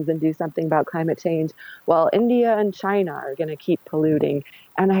emissions and do something about climate change, well, India and China are going to keep polluting.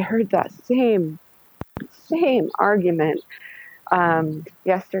 And I heard that same argument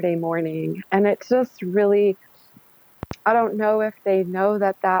yesterday morning. And it just really, I don't know if they know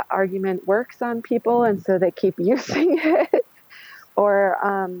that argument works on people and so they keep using it,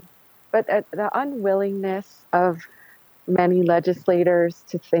 or but the unwillingness of many legislators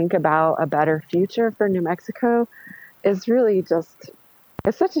to think about a better future for New Mexico is really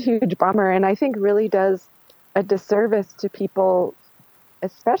it's such a huge bummer, and I think really does a disservice to people,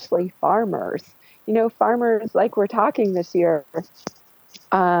 especially farmers. Farmers, like we're talking this year,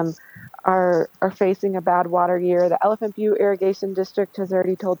 are facing a bad water year. The Elephant Butte Irrigation District has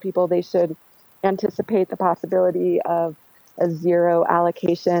already told people they should anticipate the possibility of a zero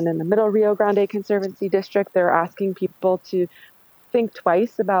allocation. In the Middle Rio Grande Conservancy District, they're asking people to think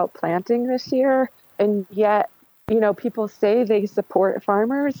twice about planting this year. And yet, people say they support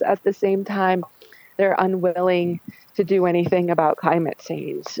farmers. At the same time, they're unwilling to do anything about climate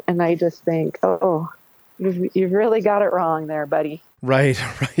change. And I just think, you've really got it wrong there, buddy. Right,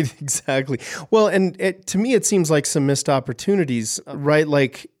 exactly. Well, and to me, it seems like some missed opportunities, right?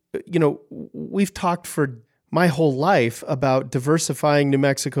 Like, we've talked for my whole life about diversifying New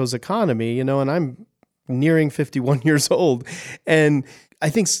Mexico's economy, and I'm nearing 51 years old. And I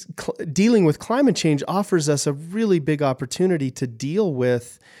think dealing with climate change offers us a really big opportunity to deal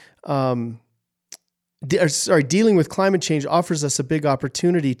with, dealing with climate change offers us a big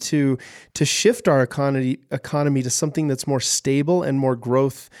opportunity to shift our economy to something that's more stable and more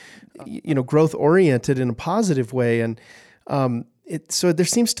growth oriented in a positive way. And so there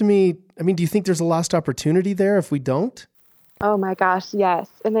seems to me, I mean, do you think there's a lost opportunity there if we don't? Oh my gosh, yes.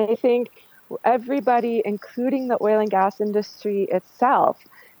 And I think everybody, including the oil and gas industry itself,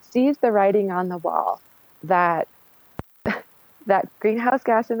 sees the writing on the wall that greenhouse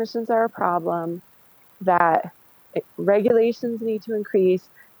gas emissions are a problem, that regulations need to increase,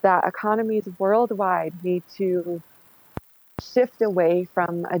 that economies worldwide need to shift away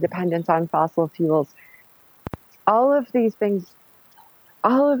from a dependence on fossil fuels. All of these things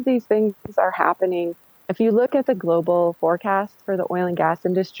are happening. If you look at the global forecast for the oil and gas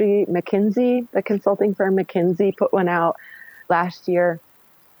industry, McKinsey, the consulting firm McKinsey, put one out last year.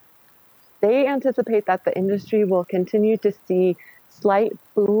 They anticipate that the industry will continue to see slight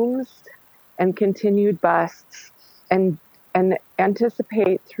booms and continued busts, and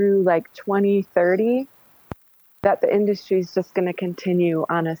anticipate through like 2030 that the industry is just going to continue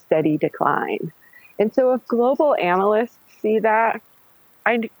on a steady decline. And so if global analysts see that,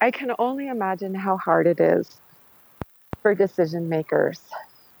 I can only imagine how hard it is for decision makers.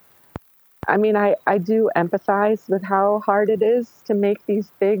 I mean, I do empathize with how hard it is to make these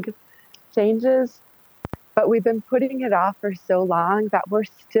big changes, but we've been putting it off for so long that we're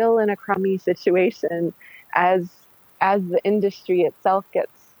still in a crummy situation as the industry itself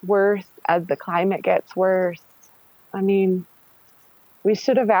gets worse, as the climate gets worse. I mean, we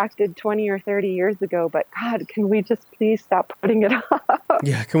should have acted 20 or 30 years ago, but God, can we just please stop putting it off?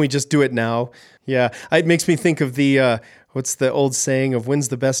 Yeah, can we just do it now? Yeah, it makes me think of the, what's the old saying of when's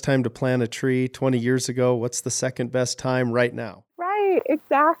the best time to plant a tree? 20 years ago, what's the second best time right now? Right,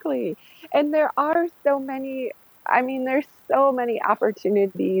 exactly. And there are so many, there's so many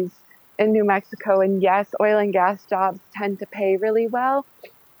opportunities in New Mexico. And yes, oil and gas jobs tend to pay really well.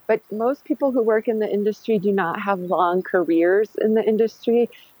 But most people who work in the industry do not have long careers in the industry.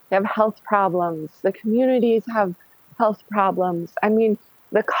 They have health problems. The communities have health problems. I mean,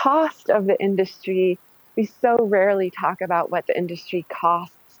 the cost of the industry, we so rarely talk about what the industry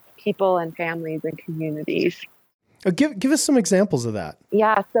costs people and families and communities. Give us some examples of that.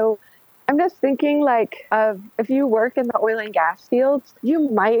 Yeah, so I'm just thinking like of if you work in the oil and gas fields, you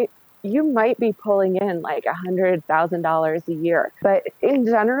might be pulling in like $100,000 a year. But in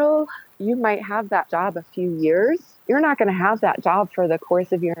general, you might have that job a few years. You're not going to have that job for the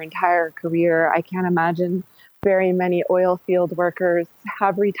course of your entire career. I can't imagine very many oil field workers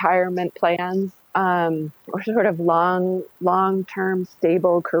have retirement plans or sort of long-term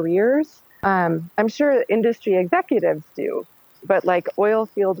stable careers. I'm sure industry executives do, but like oil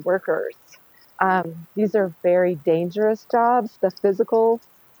field workers, these are very dangerous jobs. The physical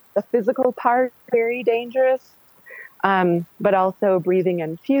part, very dangerous, but also breathing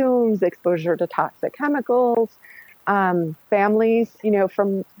in fumes, exposure to toxic chemicals. Families,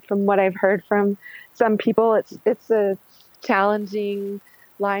 from what I've heard from some people, it's a challenging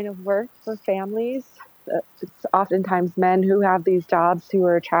line of work for families. It's oftentimes men who have these jobs who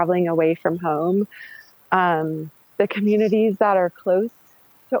are traveling away from home. The communities that are close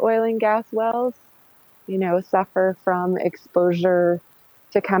to oil and gas wells, suffer from exposure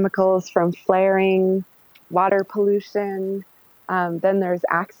to chemicals from flaring, water pollution. Then there's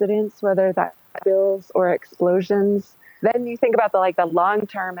accidents, whether that's spills or explosions. Then you think about the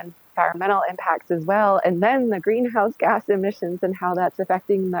long-term environmental impacts as well, and then the greenhouse gas emissions and how that's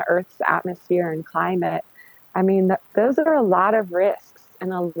affecting the Earth's atmosphere and climate. I mean, those are a lot of risks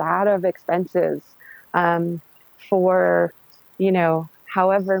and a lot of expenses for,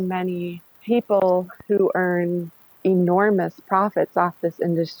 however many people who earn enormous profits off this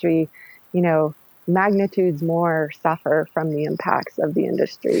industry, magnitudes more suffer from the impacts of the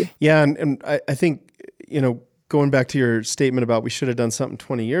industry. Yeah, and I think, going back to your statement about we should have done something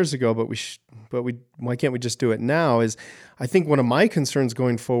 20 years ago, but why can't we just do it now? Is I think one of my concerns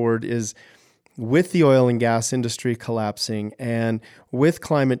going forward is with the oil and gas industry collapsing and with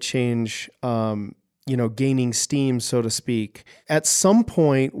climate change, gaining steam, so to speak. At some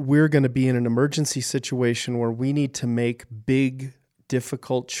point, we're going to be in an emergency situation where we need to make big,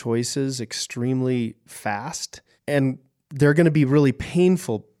 difficult choices extremely fast, and they're going to be really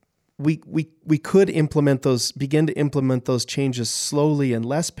painful. We could begin to implement those changes slowly and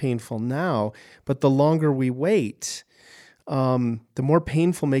less painful now, but the longer we wait, the more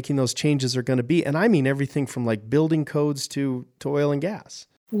painful making those changes are going to be. And I mean everything from like building codes to oil and gas.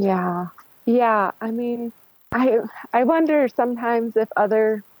 Yeah. I mean, I wonder sometimes if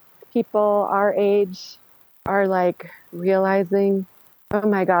other people our age are like realizing, oh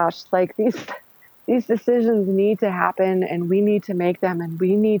my gosh, like these decisions need to happen and we need to make them and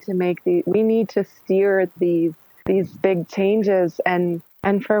we need to steer these big changes and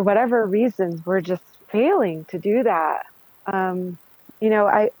for whatever reasons we're just failing to do that. Um,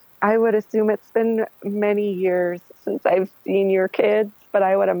 I would assume it's been many years since I've seen your kids, but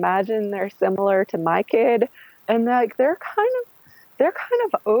I would imagine they're similar to my kid and like they're kind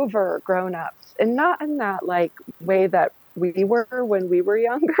of over grown ups and not in that like way that we were when we were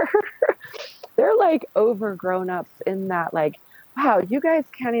younger. They're like over grown ups in that like, wow, you guys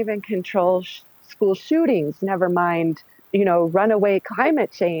can't even control school shootings, never mind, runaway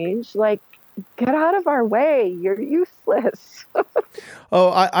climate change. Like, get out of our way. You're useless.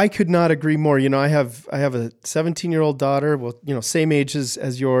 Oh, I could not agree more. I have a 17-year-old daughter, well, same age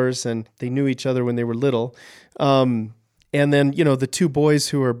as yours, and they knew each other when they were little. And then, the two boys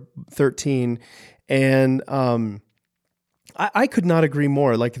who are 13, and I could not agree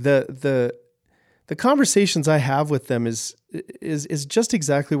more. Like the conversations I have with them is just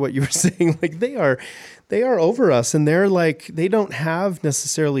exactly what you were saying. Like they are over us, and they're like, they don't have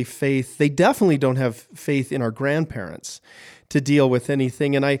necessarily faith. They definitely don't have faith in our grandparents to deal with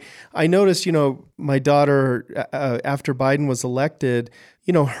anything. And I noticed, my daughter, after Biden was elected,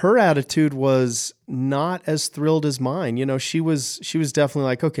 her attitude was not as thrilled as mine. She was definitely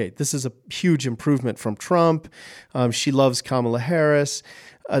like, okay, this is a huge improvement from Trump. She loves Kamala Harris,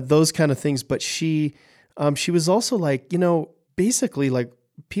 those kind of things. But she was also like, basically like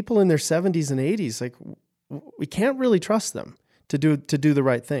people in their 70s and 80s, like we can't really trust them to do the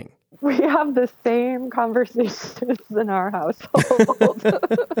right thing. We have the same conversations in our household.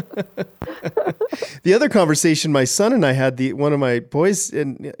 The other conversation my son and I had, one of my boys,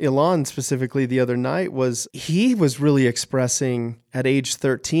 Elon specifically, the other night was he was really expressing at age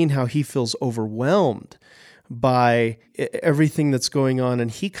 13 how he feels overwhelmed by everything that's going on. And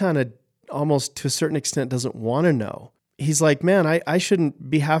he kind of almost to a certain extent doesn't want to know. He's like, man, I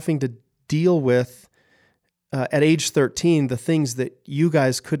shouldn't be having to deal with at age 13, the things that you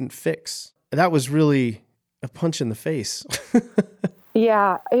guys couldn't fix. That was really a punch in the face.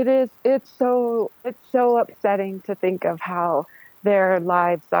 Yeah, it is. It's so upsetting to think of how their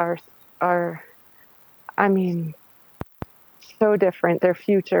lives are, I mean, so different. Their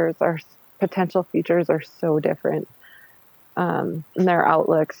potential futures are so different. And their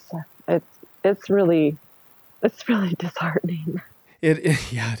outlooks, it's really disheartening.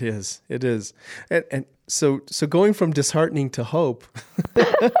 Yeah, it is. It is. And so going from disheartening to hope,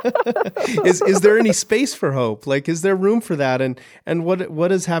 is there any space for hope? Like, is there room for that? And what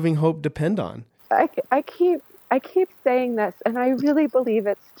does having hope depend on? I keep saying this, and I really believe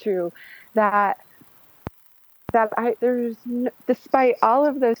it's true that despite all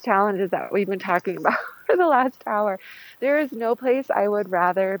of those challenges that we've been talking about for the last hour, there is no place I would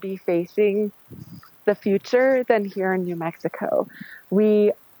rather be facing the future than here in New Mexico.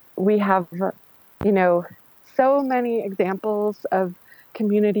 We have, so many examples of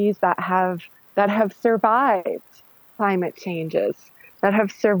communities that have survived climate changes, that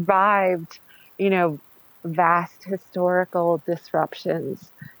have survived, vast historical disruptions.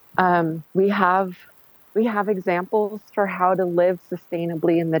 We have examples for how to live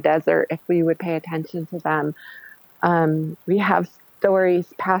sustainably in the desert if we would pay attention to them. We have stories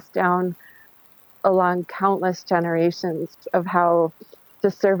passed down along countless generations of how to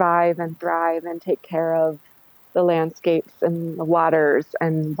survive and thrive and take care of the landscapes and the waters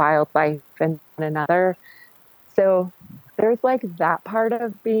and wildlife and one another. So there's like that part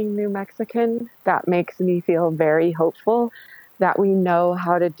of being New Mexican that makes me feel very hopeful that we know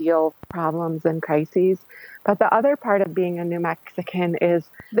how to deal with problems and crises. But the other part of being a New Mexican is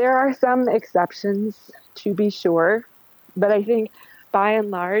there are some exceptions, to be sure. But I think by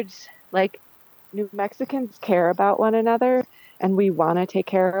and large, like, New Mexicans care about one another, and we want to take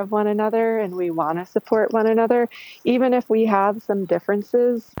care of one another, and we want to support one another. Even if we have some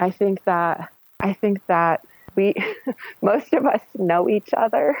differences, I think that we, most of us know each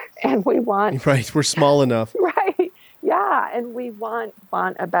other, and we want... Right, we're small enough. Right, yeah, and we want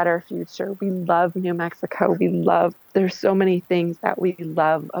a better future. We love New Mexico. There's so many things that we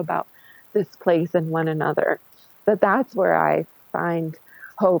love about this place and one another. But that's where I find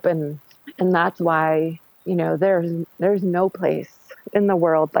hope, and that's why, there's no place in the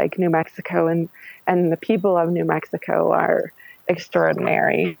world like New Mexico, and the people of New Mexico are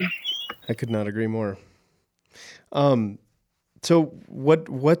extraordinary. I could not agree more. So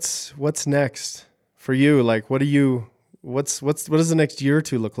what's next for you? Like, what does the next year or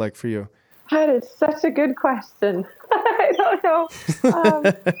two look like for you? That is such a good question. I don't know.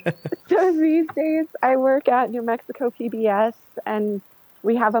 So these days I work at New Mexico PBS, and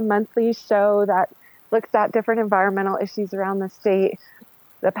we have a monthly show that looks at different environmental issues around the state.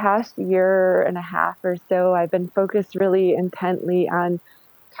 The past year and a half or so, I've been focused really intently on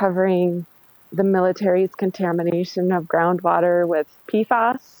covering the military's contamination of groundwater with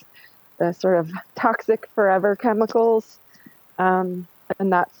PFAS, the sort of toxic forever chemicals. And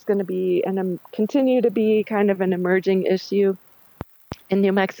that's going to be and continue to be kind of an emerging issue in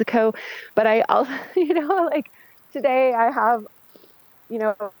New Mexico. But I also, like today I have,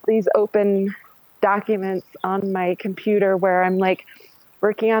 these open documents on my computer where I'm like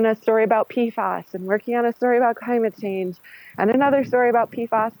working on a story about PFAS and working on a story about climate change and another story about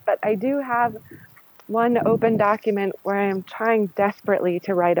PFAS. But I do have one open document where I'm trying desperately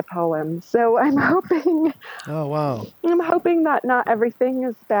to write a poem. So I'm hoping. Oh, wow. I'm hoping that not everything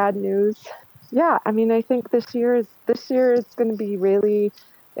is bad news. Yeah, I mean, I think this year is going to be really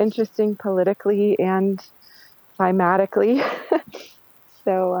interesting politically and climatically.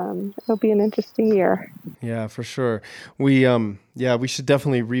 So it'll be an interesting year. Yeah, for sure. We should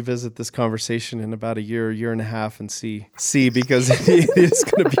definitely revisit this conversation in about a year and a half and see because it's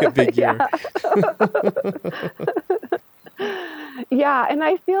going to be a big year. Yeah, and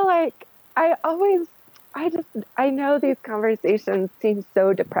I feel like I know these conversations seem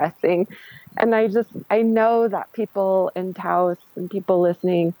so depressing, and I know that people in Taos and people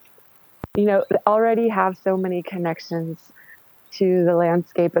listening, already have so many connections to the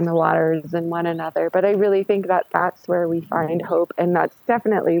landscape and the waters and one another. But I really think that that's where we find hope, and that's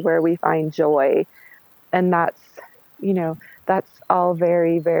definitely where we find joy. And that's all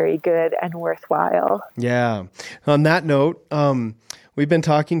very, very good and worthwhile. Yeah. On that note, we've been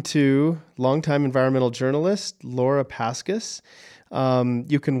talking to longtime environmental journalist Laura Paskus.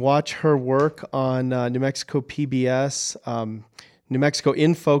 You can watch her work on New Mexico PBS, New Mexico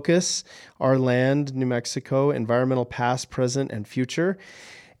in Focus, Our Land, New Mexico, Environmental Past, Present, and Future,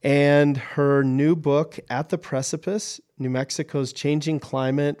 and her new book, At the Precipice, New Mexico's Changing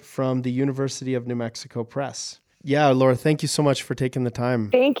Climate, from the University of New Mexico Press. Yeah, Laura, thank you so much for taking the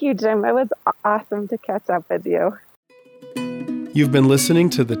time. Thank you, Jim. It was awesome to catch up with you. You've been listening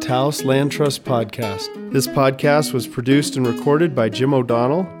to the Taos Land Trust podcast. This podcast was produced and recorded by Jim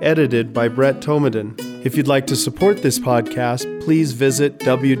O'Donnell, edited by Brett Tomeden. If you'd like to support this podcast, please visit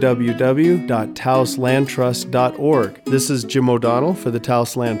www.taoslandtrust.org. This is Jim O'Donnell for the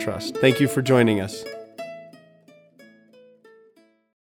Taos Land Trust. Thank you for joining us.